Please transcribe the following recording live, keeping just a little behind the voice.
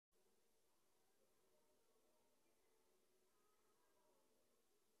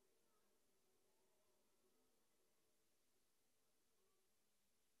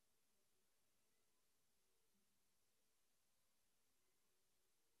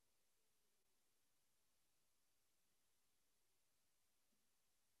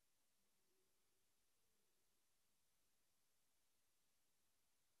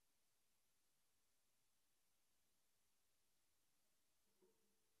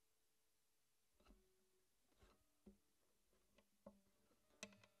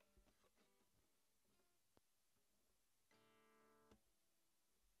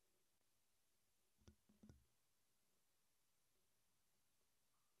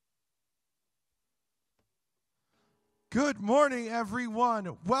Good morning,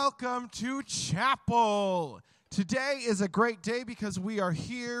 everyone. Welcome to chapel. Today is a great day because we are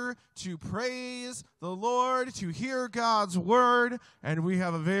here to praise the Lord, to hear God's word, and we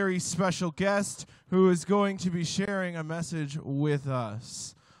have a very special guest who is going to be sharing a message with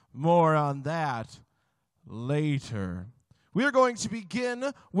us. More on that later. We are going to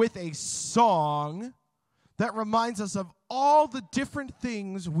begin with a song that reminds us of all the different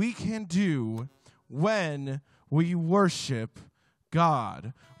things we can do when we worship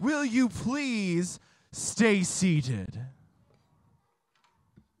God. Will you please stay seated?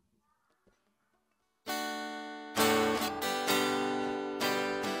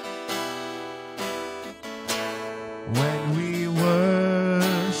 When we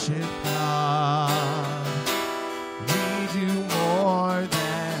worship God, we do more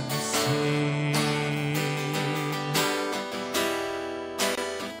than sing.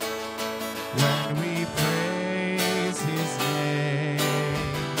 When we praise His name,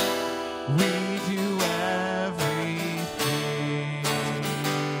 we do everything.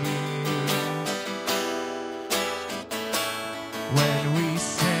 When we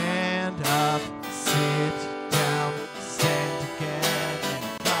stand up, sit down, stand again, and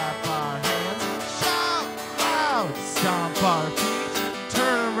clap our hands, shout loud, stomp our feet,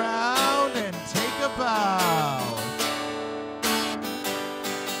 turn around and take a bow.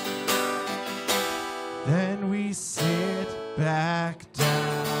 Then we sit back down.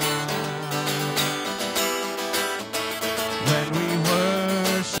 When we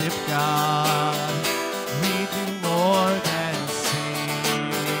worship God, we do more than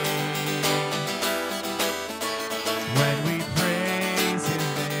sing. When we praise His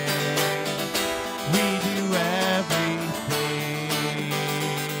name, we do everything.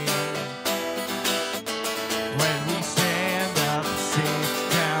 When we stand up, sit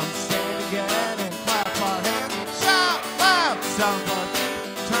down, stand again, and clap our hands, shout loud, stomp our feet,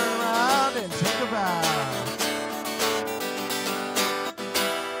 turn around and take a bow.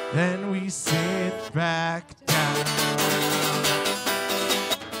 Then we sit back down.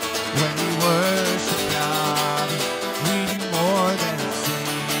 When we worship God, we do more than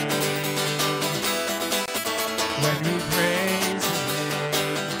sing. When we praise His name,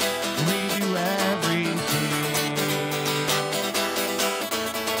 we do everything.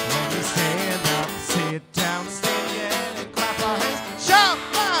 When we stand up, sit down, stand again, and clap our hands, shout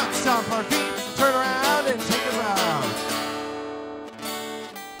loud, stomp our feet, turn around and take a bow.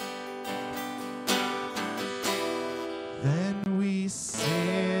 Then we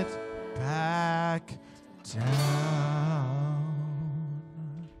sit back down.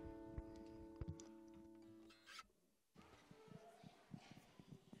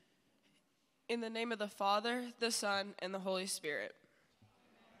 In the name of the Father, the Son, and the Holy Spirit.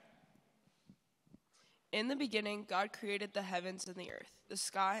 In the beginning, God created the heavens and the earth, the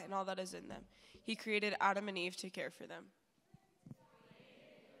sky, and all that is in them. He created Adam and Eve to care for them.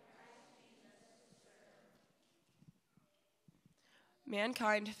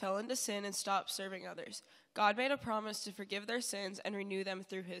 Mankind fell into sin and stopped serving others. God made a promise to forgive their sins and renew them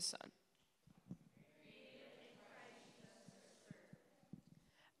through His Son.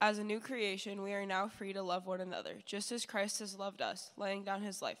 As a new creation, we are now free to love one another, just as Christ has loved us, laying down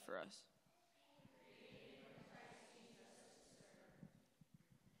His life for us.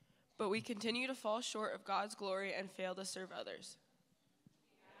 But we continue to fall short of God's glory and fail to serve others.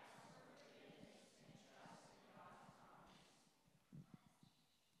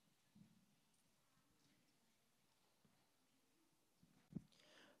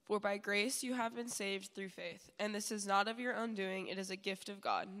 For by grace you have been saved through faith, and this is not of your own doing, it is a gift of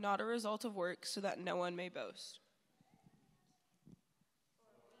God, not a result of works, so that no one may boast.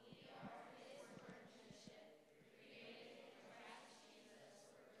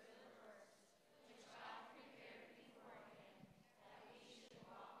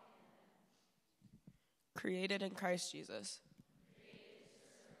 Created in Christ Jesus.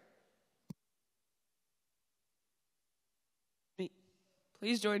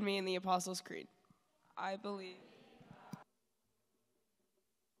 Please join me in the Apostles' Creed. I believe.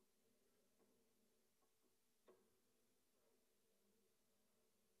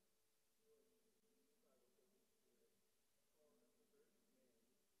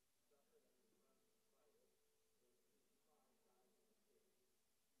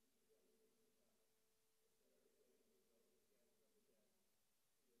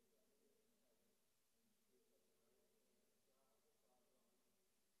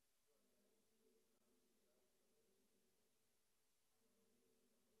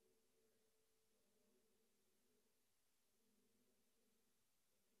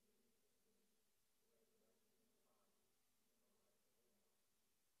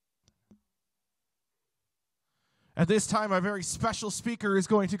 At this time, our very special speaker is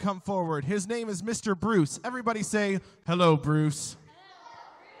going to come forward. His name is Mr. Bruce. Everybody say, hello, Bruce.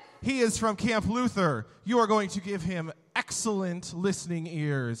 He is from Camp Luther. You are going to give him excellent listening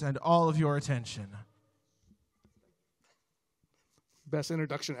ears and all of your attention. Best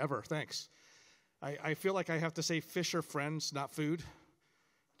introduction ever. Thanks. I feel like I have to say fish are friends, not food.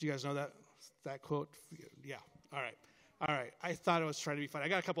 Do you guys know that quote? Yeah. All right. I thought I was trying to be funny. I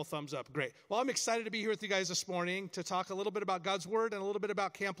got a couple thumbs up. Great. Well, I'm excited to be here with you guys this morning to talk a little bit about God's Word and a little bit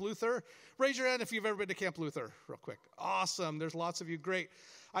about Camp Luther. Raise your hand if you've ever been to Camp Luther real quick. Awesome. There's lots of you. Great.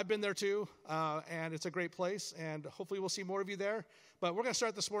 I've been there too, and it's a great place, and hopefully we'll see more of you there. But we're going to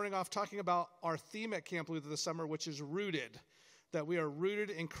start this morning off talking about our theme at Camp Luther this summer, which is rooted, that we are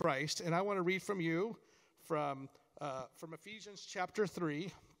rooted in Christ. And I want to read from you from Ephesians chapter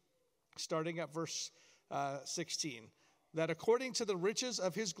 3, starting at verse 16. That according to the riches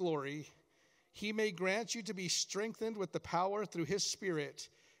of his glory, he may grant you to be strengthened with the power through his Spirit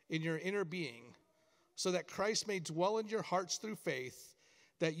in your inner being, so that Christ may dwell in your hearts through faith,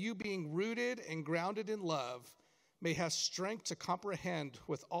 that you being rooted and grounded in love may have strength to comprehend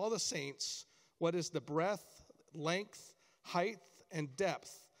with all the saints what is the breadth, length, height, and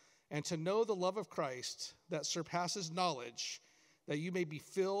depth, and to know the love of Christ that surpasses knowledge, that you may be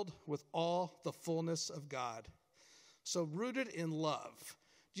filled with all the fullness of God. So rooted in love.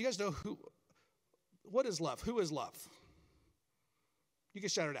 Do you guys know what is love? Who is love? You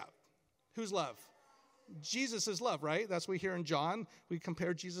can shout it out. Who's love? Jesus is love, right? That's what we hear in John. We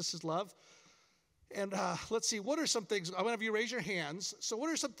compare Jesus' love. And let's see, what are some things? I want to have you raise your hands. So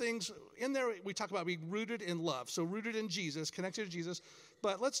what are some things in there we talk about being rooted in love? So rooted in Jesus, connected to Jesus.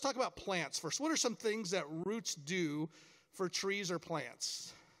 But let's talk about plants first. What are some things that roots do for trees or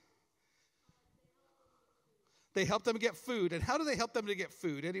plants? They help them get food. And how do they help them to get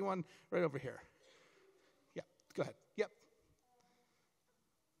food? Anyone right over here? Yeah, go ahead. Yep.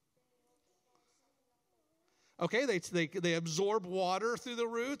 Okay, they absorb water through the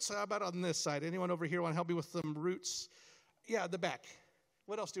roots. How about on this side? Anyone over here want to help me with some roots? Yeah, the back.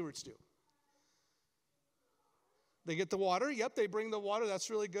 What else do roots do? They get the water. Yep, they bring the water. That's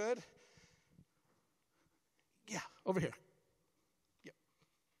really good. Yeah, over here.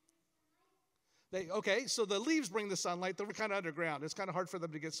 Okay, so the leaves bring the sunlight. They're kind of underground. It's kind of hard for them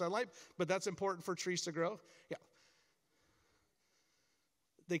to get sunlight, but that's important for trees to grow. Yeah.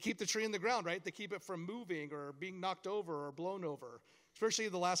 They keep the tree in the ground, right? They keep it from moving or being knocked over or blown over. Especially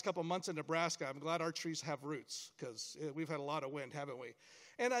the last couple of months in Nebraska, I'm glad our trees have roots because we've had a lot of wind, haven't we?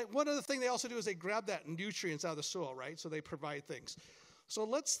 And one other thing they also do is they grab that nutrients out of the soil, right? So they provide things. So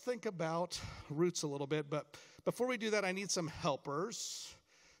let's think about roots a little bit. But before we do that, I need some helpers.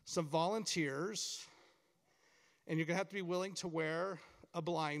 Some volunteers, and you're going to have to be willing to wear a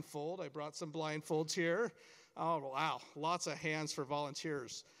blindfold. I brought some blindfolds here. Oh, wow, lots of hands for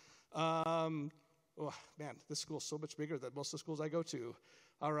volunteers. Oh, man, this school is so much bigger than most of the schools I go to.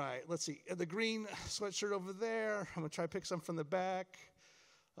 All right, let's see. The green sweatshirt over there. I'm going to try to pick some from the back.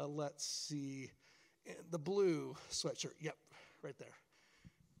 Let's see. The blue sweatshirt. Yep, right there.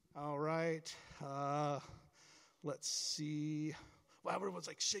 All right. Let's see. Wow, everyone's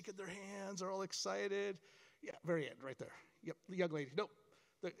like shaking their hands, they're all excited. Yeah, very end, right there. Yep, the young lady. Nope,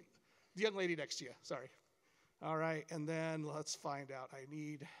 the young lady next to you, sorry. All right, and then let's find out. I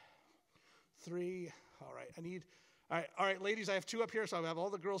need 3. All right, ladies, I have 2 up here, so I'll have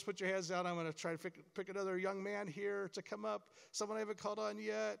all the girls put your hands down. I'm going to try to pick another young man here to come up. Someone I haven't called on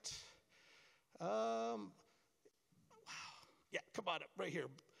yet. Wow. Yeah, come on up, right here.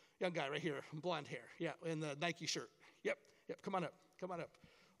 Young guy right here, blonde hair. Yeah, in the Nike shirt. Yep, come on up.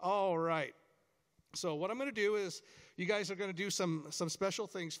 All right. So what I'm going to do is you guys are going to do some special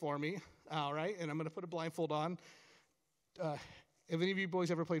things for me. All right. And I'm going to put a blindfold on. Have any of you boys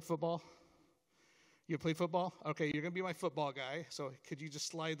ever played football? You played football? Okay. You're going to be my football guy. So could you just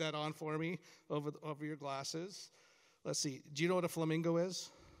slide that on for me over your glasses? Let's see. Do you know what a flamingo is?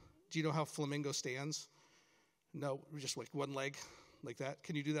 Do you know how a flamingo stands? No, just like one leg like that.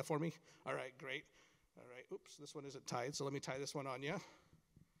 Can you do that for me? All right. Great. All right, oops, this one isn't tied, so let me tie this one on you.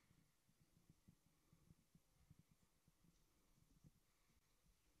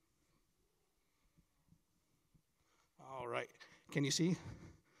 All right, can you see?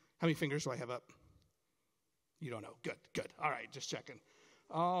 How many fingers do I have up? You don't know, good. All right, just checking.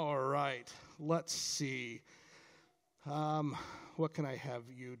 All right, let's see. What can I have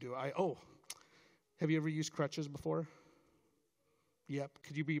you do? Have you ever used crutches before? Yep.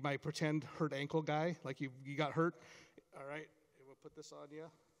 Could you be my pretend hurt ankle guy? Like you got hurt? All right. We'll put this on you.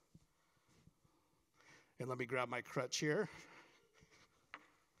 And let me grab my crutch here.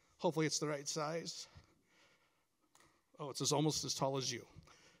 Hopefully it's the right size. Oh, it's almost as tall as you.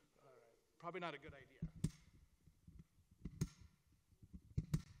 All right. Probably not a good idea.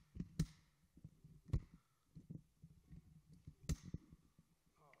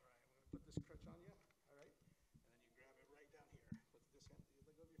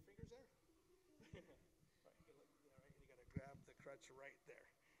 Right there.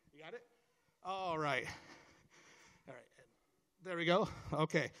 You got it? All right. All right. There we go.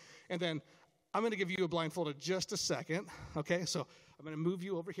 Okay. And then I'm going to give you a blindfold in just a second. Okay. So I'm going to move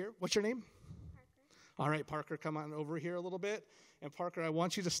you over here. What's your name? Parker. All right, Parker, come on over here a little bit. And Parker, I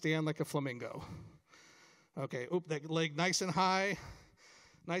want you to stand like a flamingo. Okay. Oop, that leg nice and high.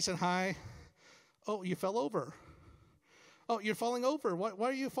 Nice and high. Oh, you fell over. Oh, you're falling over. Why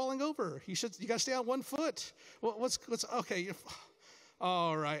are you falling over? You got to stay on one foot. What's okay?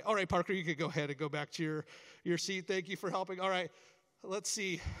 All right, Parker, you could go ahead and go back to your seat. Thank you for helping. All right, let's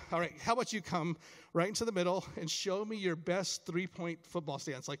see. All right, how about you come right into the middle and show me your best 3-point football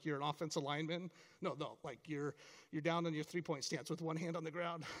stance, like you're an offensive lineman. No, like you're down on your 3-point stance with one hand on the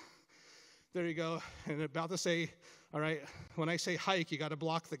ground. There you go. And about to say, all right, when I say hike, you got to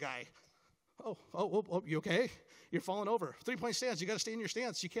block the guy. Oh, you okay? You're falling over. 3-point stance. You got to stay in your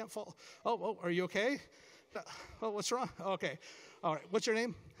stance. You can't fall. Oh, are you okay? Oh, what's wrong? Okay. All right. What's your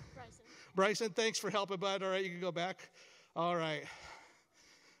name? Bryson, thanks for helping, bud. All right, you can go back. All right.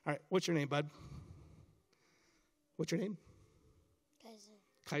 What's your name, bud? What's your name?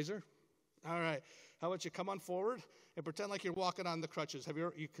 Kaiser. All right. How about you come on forward and pretend like you're walking on the crutches.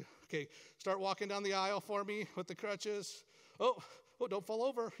 Okay, start walking down the aisle for me with the crutches. Oh, don't fall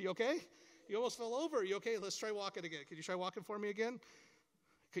over. You okay? You almost fell over. You okay? Let's try walking again. Can you try walking for me again?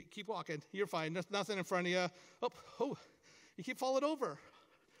 Keep walking. You're fine. There's nothing in front of you. Oh, you keep falling over.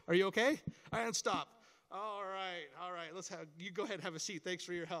 Are you okay? All right, and stop. All right. You go ahead and have a seat. Thanks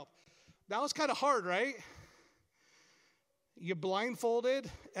for your help. That was kind of hard, right? You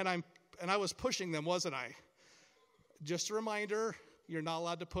blindfolded, and I was pushing them, wasn't I? Just a reminder, you're not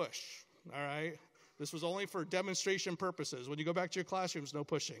allowed to push. All right? This was only for demonstration purposes. When you go back to your classrooms, no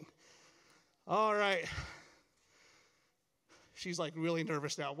pushing. All right. She's like really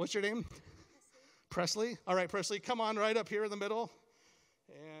nervous now. What's your name? Presley. All right, Presley, come on right up here in the middle.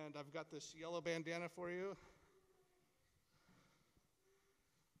 And I've got this yellow bandana for you.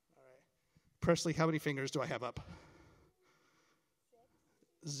 All right. Presley, how many fingers do I have up?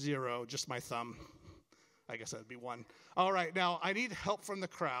 0, just my thumb. I guess that'd be 1. All right, now I need help from the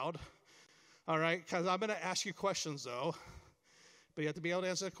crowd. All right, because I'm going to ask you questions, though. But you have to be able to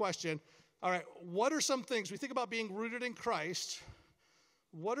answer the question. All right, what are some things, we think about being rooted in Christ,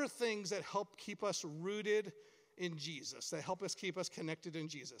 what are things that help keep us rooted in Jesus, that help us keep us connected in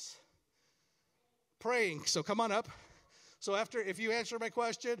Jesus? Praying, so come on up. So if you answer my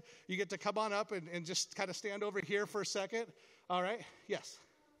question, you get to come on up and just kind of stand over here for a second. All right, yes.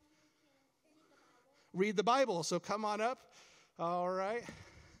 Read the Bible, so come on up. All right.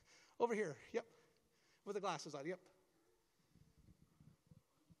 Over here, yep. With the glasses on, yep.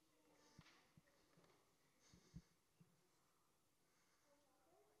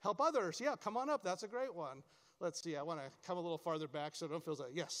 Help others. Yeah, come on up. That's a great one. Let's see. I want to come a little farther back so it don't feel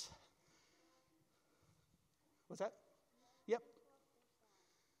like, yes. What's that? Yep.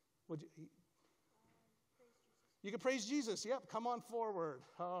 You can praise Jesus. Yep, come on forward.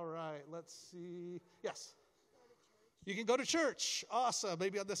 All right, let's see. Yes. You can go to church. Awesome.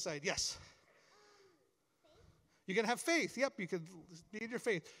 Maybe on this side. Yes. You can have faith. Yep, you can be in your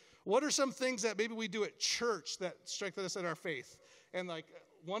faith. What are some things that maybe we do at church that strengthen us in our faith? And like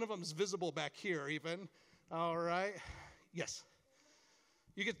one of them is visible back here even. All right. Yes.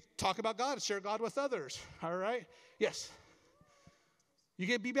 You can talk about God, share God with others. All right. Yes. You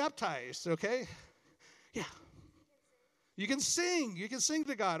can be baptized. Okay. Yeah. You can sing. You can sing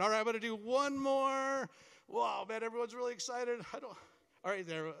to God. All right. I'm going to do one more. Wow, man, everyone's really excited. All right,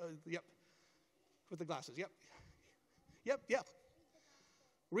 there. Yep. With the glasses. Yep.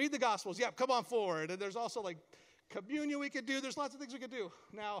 Read the Gospels. Yep, come on forward. And there's also like communion we could do. There's lots of things we could do.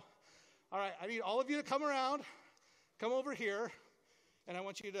 Now, all right, I need all of you to come around. Come over here. And I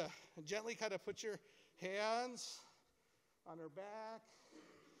want you to gently kind of put your hands on her back,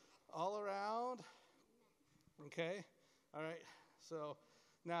 all around. Okay? All right. So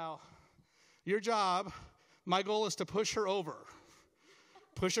now, your job, my goal is to push her over.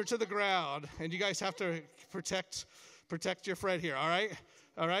 Push her to the ground. And you guys have to protect your friend here, all right?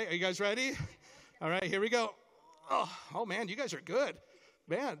 All right, are you guys ready? All right, here we go. Oh man, you guys are good.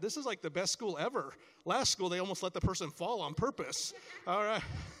 Man, this is like the best school ever. Last school, they almost let the person fall on purpose. All right.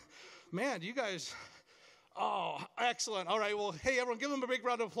 Man, you guys, excellent. All right, well, hey, everyone, give them a big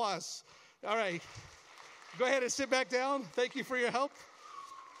round of applause. All right. Go ahead and sit back down. Thank you for your help.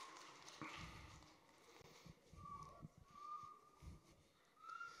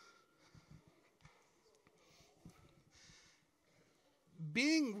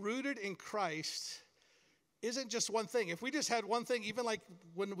 Being rooted in Christ isn't just one thing. If we just had one thing, even like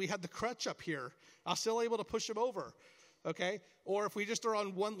when we had the crutch up here, I was still able to push him over, okay? Or if we just are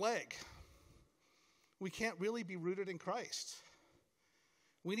on one leg, we can't really be rooted in Christ.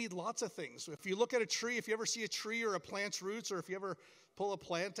 We need lots of things. If you look at a tree, if you ever see a tree or a plant's roots, or if you ever pull a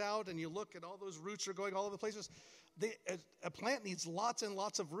plant out and you look and all those roots are going all over the places, a plant needs lots and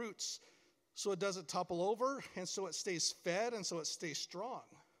lots of roots so it doesn't topple over, and so it stays fed, and so it stays strong.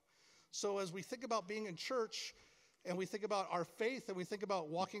 So as we think about being in church, and we think about our faith, and we think about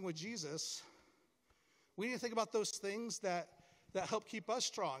walking with Jesus, we need to think about those things that help keep us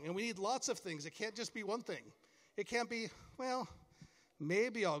strong. And we need lots of things. It can't just be one thing. It can't be, well,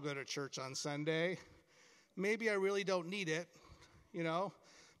 maybe I'll go to church on Sunday. Maybe I really don't need it, you know.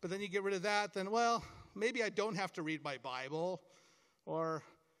 But then you get rid of that, then, well, maybe I don't have to read my Bible. Or,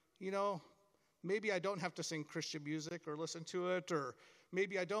 you know, maybe I don't have to sing Christian music or listen to it, or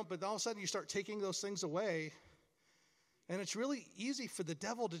maybe I don't. But all of a sudden you start taking those things away, and it's really easy for the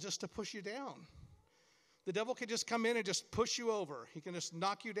devil to push you down. The devil can just come in and just push you over. He can just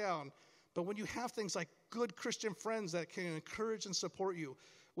knock you down. But when you have things like good Christian friends that can encourage and support you,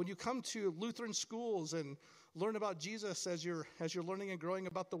 when you come to Lutheran schools and learn about Jesus as you're learning and growing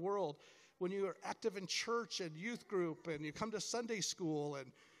about the world, when you are active in church and youth group, and you come to Sunday school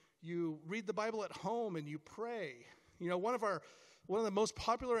and you read the Bible at home and you pray. You know, one of the most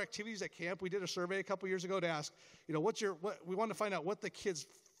popular activities at camp, we did a survey a couple years ago to ask, you know, we wanted to find out what the kids'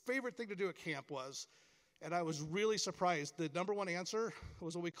 favorite thing to do at camp was. And I was really surprised. The number one answer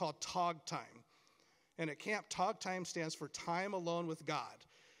was what we call TOG time. And at camp, TOG time stands for time alone with God.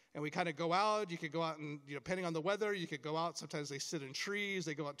 And we kind of go out. You could go out and, you know, depending on the weather, you could go out. Sometimes they sit in trees.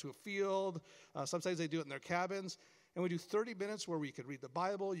 They go out to a field. Sometimes they do it in their cabins. And we do 30 minutes where we could read the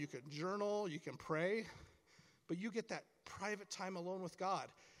Bible. You can journal. You can pray. But you get that private time alone with God.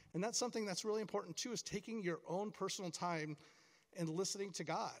 And that's something that's really important, too, is taking your own personal time and listening to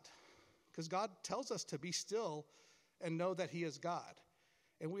God. Because God tells us to be still and know that he is God.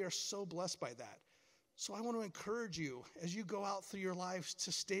 And we are so blessed by that. So I want to encourage you as you go out through your lives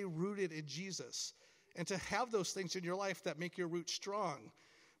to stay rooted in Jesus and to have those things in your life that make your roots strong.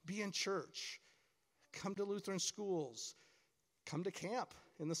 Be in church. Come to Lutheran schools. Come to camp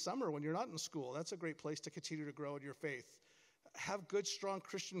in the summer when you're not in school. That's a great place to continue to grow in your faith. Have good, strong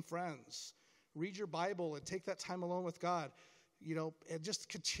Christian friends. Read your Bible and take that time alone with God. You know, and just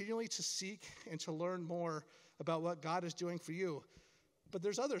continually to seek and to learn more about what God is doing for you. But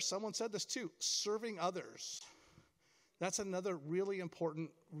there's others. Someone said this too, serving others. That's another really important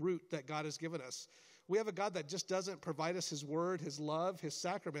root that God has given us. We have a God that just doesn't provide us his word, his love, his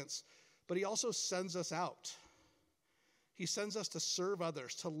sacraments, but he also sends us out. He sends us to serve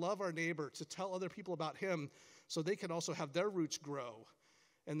others, to love our neighbor, to tell other people about him so they can also have their roots grow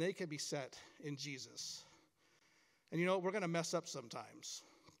and they can be set in Jesus. And you know, we're going to mess up sometimes.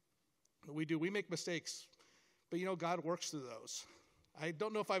 We do. We make mistakes. But you know, God works through those. I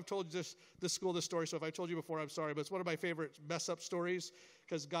don't know if I've told this school this story, so if I've told you before, I'm sorry, but it's one of my favorite mess-up stories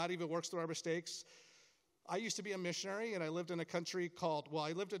because God even works through our mistakes. I used to be a missionary, and I lived in a country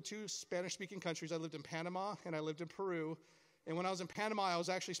I lived in two Spanish-speaking countries. I lived in Panama, and I lived in Peru. And when I was in Panama, I was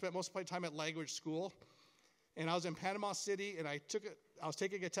actually spent most of my time at language school. And I was in Panama City, and I was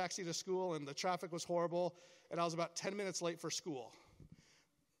taking a taxi to school, and the traffic was horrible, and I was about 10 minutes late for school.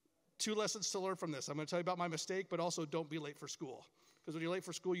 2 lessons to learn from this. I'm going to tell you about my mistake, but also don't be late for school. Because when you're late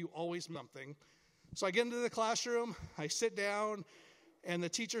for school, you always miss something. So I get into the classroom, I sit down, and the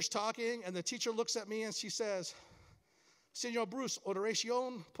teacher's talking, and the teacher looks at me, and she says, Señor Bruce,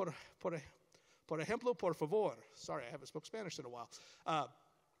 oración por ejemplo, por favor. Sorry, I haven't spoken Spanish in a while.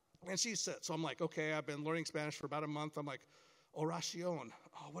 And she said, so I'm like, okay, I've been learning Spanish for about a month. I'm like, oración.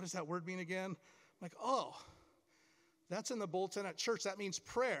 Oh, what does that word mean again? I'm like, oh, that's in the bulletin at church. That means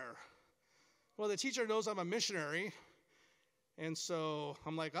prayer. Well, the teacher knows I'm a missionary. And so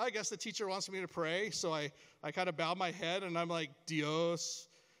I'm like, I guess the teacher wants me to pray. So I kind of bow my head and I'm like, Dios,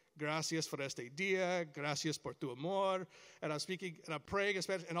 gracias por este día, gracias por tu amor. And I'm speaking and I'm praying in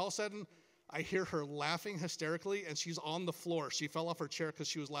Spanish. And all of a sudden, I hear her laughing hysterically, and she's on the floor. She fell off her chair because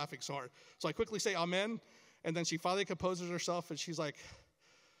she was laughing so hard. So I quickly say, amen. And then she finally composes herself, and she's like,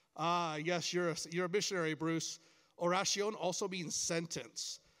 yes, you're a missionary, Bruce. Oración also means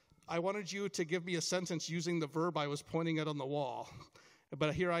sentence. I wanted you to give me a sentence using the verb I was pointing at on the wall.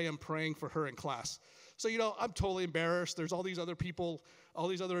 But here I am praying for her in class. So, you know, I'm totally embarrassed. There's all these other people all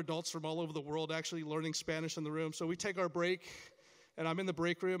these other adults from all over the world actually learning Spanish in the room. So we take our break, and I'm in the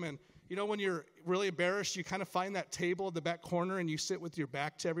break room, and you know when you're really embarrassed, you kind of find that table in the back corner, and you sit with your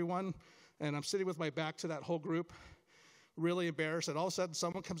back to everyone, and I'm sitting with my back to that whole group, really embarrassed, and all of a sudden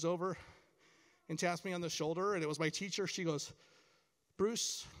someone comes over and taps me on the shoulder, and it was my teacher. She goes,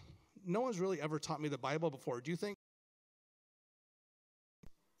 Bruce, no one's really ever taught me the Bible before. Do you think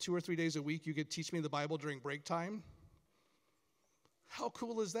 2 or 3 days a week you could teach me the Bible during break time? How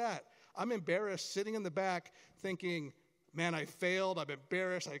cool is that? I'm embarrassed, sitting in the back thinking, man, I failed, I'm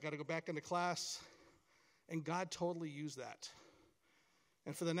embarrassed, I got to go back into class. And God totally used that.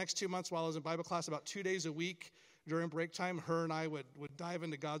 And for the next 2 months while I was in Bible class, about 2 days a week during break time, her and I would dive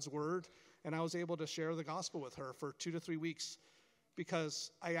into God's Word, and I was able to share the gospel with her for 2 to 3 weeks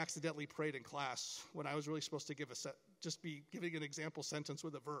because I accidentally prayed in class when I was really supposed to just be giving an example sentence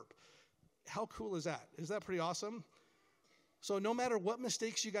with a verb. How cool is that? Is that pretty awesome? So no matter what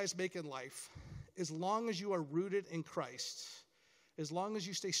mistakes you guys make in life, as long as you are rooted in Christ, as long as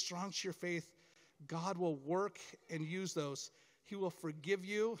you stay strong to your faith, God will work and use those. He will forgive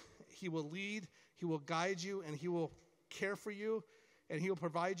you, He will lead, He will guide you, and He will care for you, and He will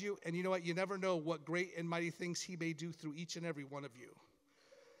provide you. And you know what? You never know what great and mighty things He may do through each and every one of you.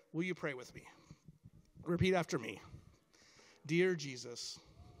 Will you pray with me? Repeat after me. Dear Jesus,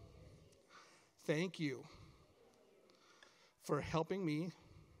 thank you for helping me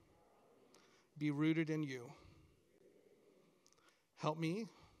be rooted in you. Help me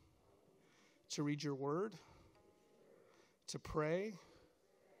to read your word, to pray,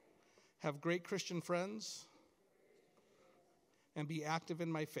 have great Christian friends, and be active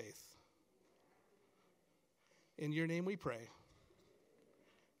in my faith. In your name we pray.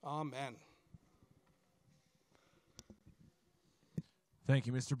 Amen. Thank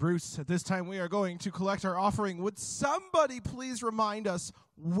you, Mr. Bruce. At this time, we are going to collect our offering. Would somebody please remind us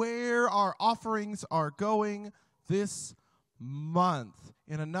where our offerings are going this month?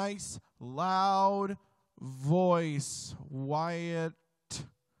 In a nice, loud voice. Wyatt.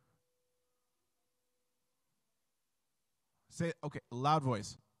 Say, okay, loud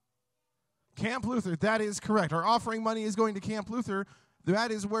voice. Camp Luther, that is correct. Our offering money is going to Camp Luther.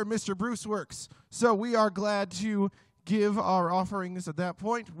 That is where Mr. Bruce works. So we are glad to give our offerings at that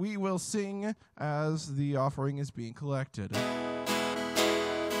point. We will sing as the offering is being collected. Take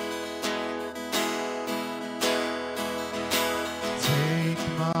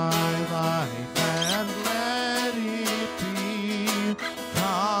my life and let it be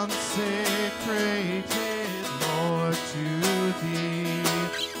consecrated, Lord, to Thee.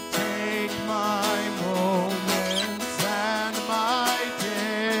 Take my moments and my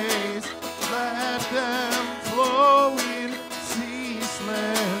days, let them flow in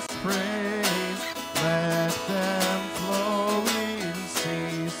ceaseless praise. Let them flow in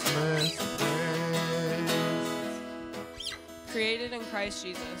ceaseless praise. Created in Christ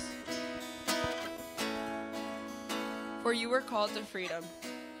Jesus. For you were called to freedom.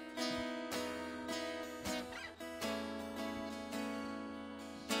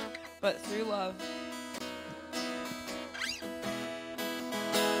 But through love.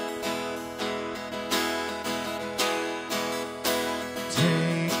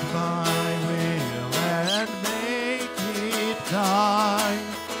 Take my will and make it thine.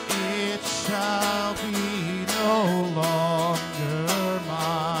 It shall be no longer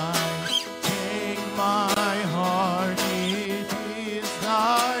mine. Take my heart, it is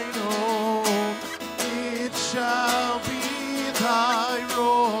thine own. It shall be thy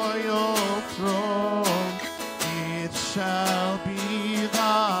royal throne. It shall be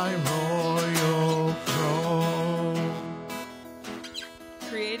thy royal throne.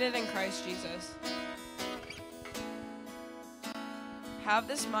 Created in Christ Jesus. Have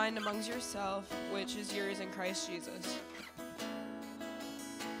this mind amongst yourself, which is yours in Christ Jesus.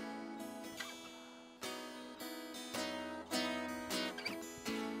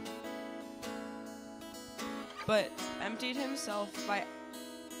 But emptied himself by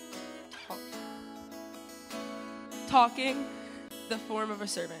talking the form of a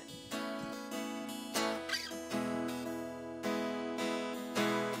servant.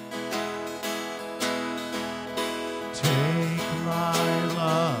 Take my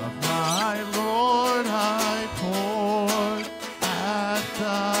love, my Lord, I pour at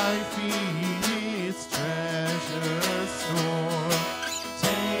thy feet its treasure store.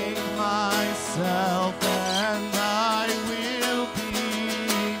 Take myself and I will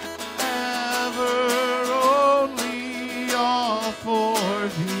be ever only all for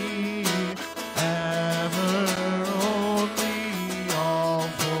thee. Ever only all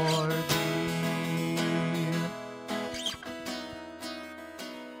for thee.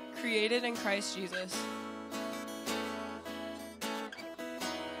 created in Christ Jesus.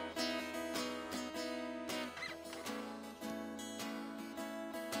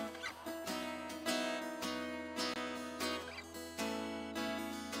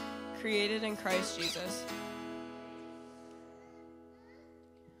 Created in Christ Jesus.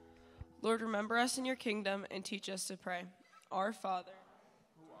 Lord, remember us in your kingdom and teach us to pray. Our Father,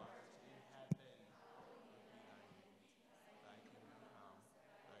 Who art in heaven, hallowed be thy name. Thy kingdom come,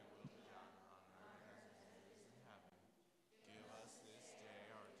 thy will be done on earth as it is in heaven. Give us this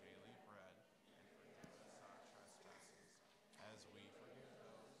day our daily bread, and forgive us our trespasses, as we forgive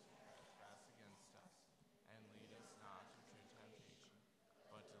those who trespass against us. And lead us not into temptation,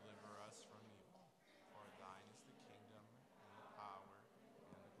 but deliver us from evil. For thine is the kingdom, and the power,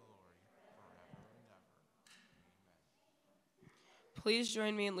 and the glory, forever and ever. Amen. please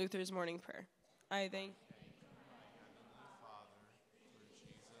join me in Luther's morning prayer. I thank My heavenly Father, through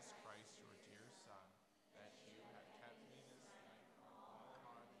Jesus Christ, your dear Son, that you have kept me this night from all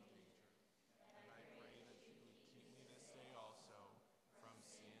harm and danger. And I pray that you would keep me this day also from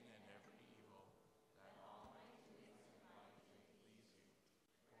sin and every evil, that all my days and life may please you.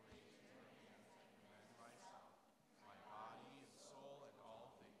 For into your hands I commend myself, my body and soul and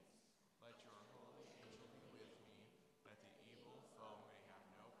all things. Let your holy angel be with me, that the evil foe may have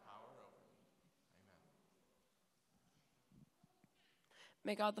no power over me. Amen.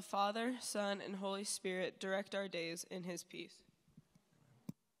 May God the Father, Son, and Holy Spirit direct our days in his peace.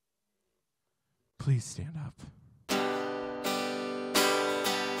 Please stand up.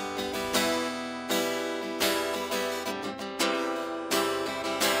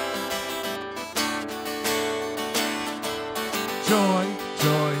 Joy,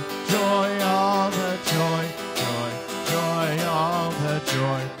 joy, joy, all the joy, joy, joy, all the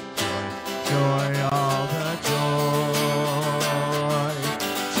joy, joy, joy, all the joy.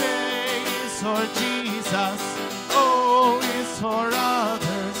 J is for Jesus, O is for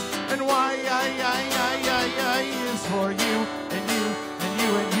others, and Y is for you, and you, and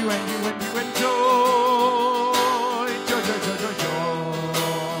you, and you, and you, and you, and joy, joy, joy, joy, joy, joy,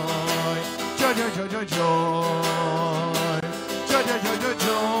 joy, joy, joy, joy, joy. Joy, joy, joy, joy,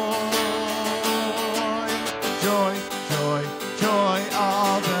 joy, joy, joy,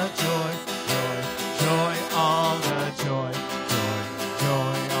 all the joy, joy, joy, all the joy, joy,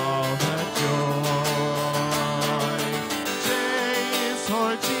 joy, all the joy. J is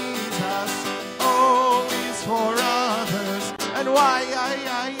for Jesus, O is for others, and Y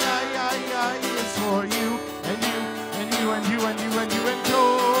is for you, and you, and you, and you, and you, and you, and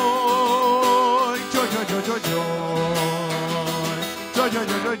joy, joy, joy, joy, joy, joy. Joy, joy,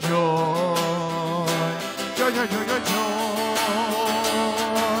 joy, joy, joy, joy, joy, joy, joy,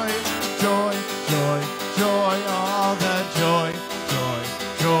 joy, joy, joy, all the joy, joy,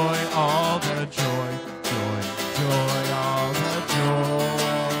 joy, all the joy, joy, joy, all the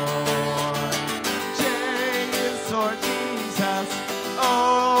joy. J is for Jesus,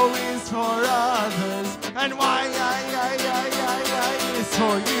 O is for others, and Y is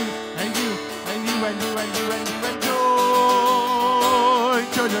for you, and you, and you, and you, and you, and you, and joy.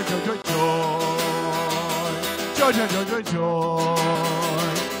 Joy, joy, joy, joy, joy, joy, joy, joy, joy,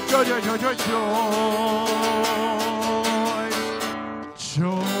 joy, joy, joy, joy, joy,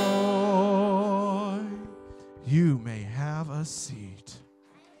 joy. You may have a seat.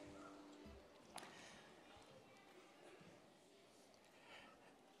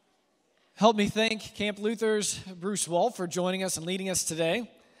 Help me thank Camp Luther's Bruce Wall for joining us and leading us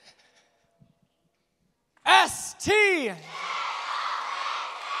today. ST!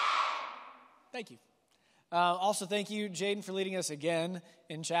 Thank you. Also, thank you, Jaden, for leading us again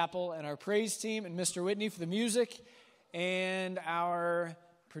in chapel, and our praise team, and Mr. Whitney for the music, and our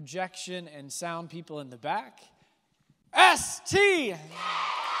projection and sound people in the back. ST!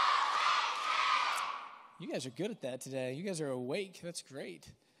 You guys are good at that today. You guys are awake. That's great.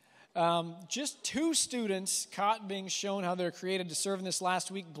 Just 2 students caught being shown how they're created to serve in this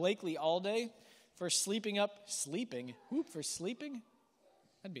last week. Blakely Allday for sleeping? That'd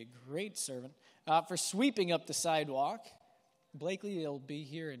be a great servant. For sweeping up the sidewalk. Blakely will be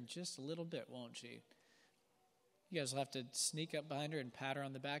here in just a little bit, won't she? You guys will have to sneak up behind her and pat her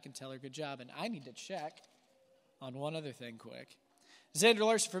on the back and tell her good job. And I need to check on one other thing quick. Xander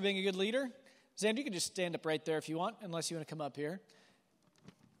Larson for being a good leader. Xander, you can just stand up right there if you want, unless you want to come up here.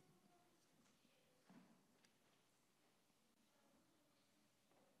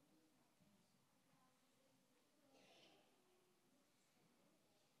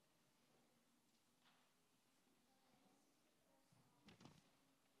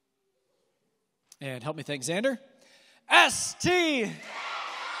 And help me thank Xander. ST!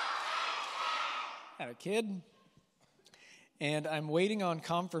 had a kid. And I'm waiting on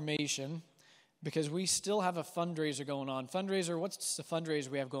confirmation because we still have a fundraiser going on. Fundraiser, what's the fundraiser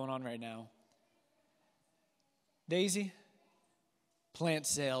we have going on right now? Daisy? Plant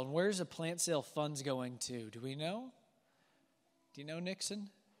sale. And where's the plant sale funds going to? Do we know? Do you know, Nixon?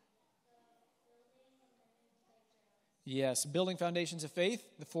 Yes, building foundations of faith,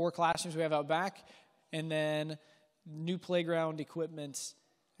 the 4 classrooms we have out back, and then new playground equipment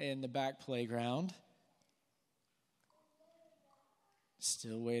in the back playground.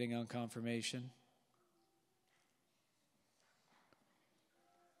 Still waiting on confirmation.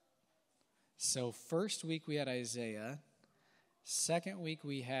 So first week we had Isaiah. Second week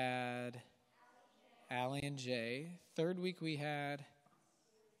we had Allie and Jay. Third week we had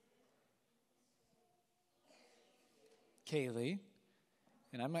Kaylee.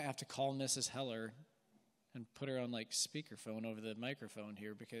 And I might have to call Mrs. Heller and put her on like speakerphone over the microphone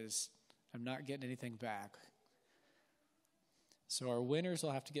here because I'm not getting anything back. So our winners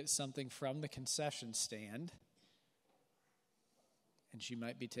will have to get something from the concession stand. And she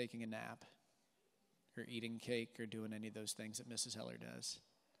might be taking a nap or eating cake or doing any of those things that Mrs. Heller does.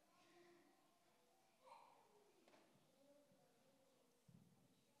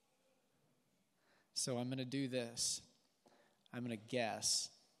 So I'm going to do this. I'm going to guess.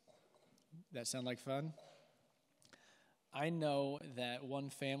 That sound like fun? I know that one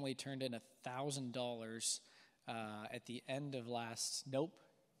family turned in $1,000 at the end of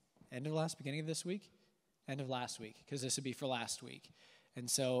beginning of this week? End of last week, because this would be for last week. And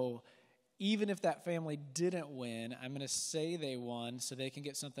so even if that family didn't win, I'm going to say they won so they can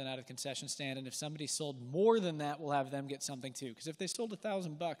get something out of the concession stand. And if somebody sold more than that, we'll have them get something too. Because if they sold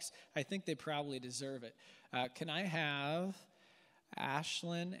 $1,000, I think they probably deserve it. Can I have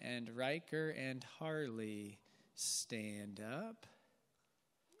Ashlyn and Riker and Harley stand up?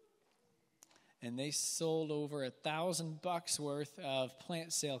 And they sold over $1,000 worth of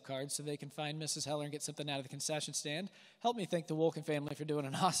plant sale cards so they can find Mrs. Heller and get something out of the concession stand. Help me thank the Wolken family for doing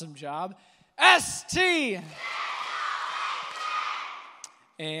an awesome job. ST!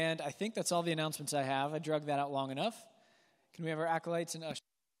 And I think that's all the announcements I have. I drug that out long enough. Can we have our acolytes and ushers?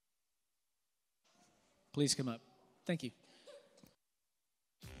 Please come up. Thank you.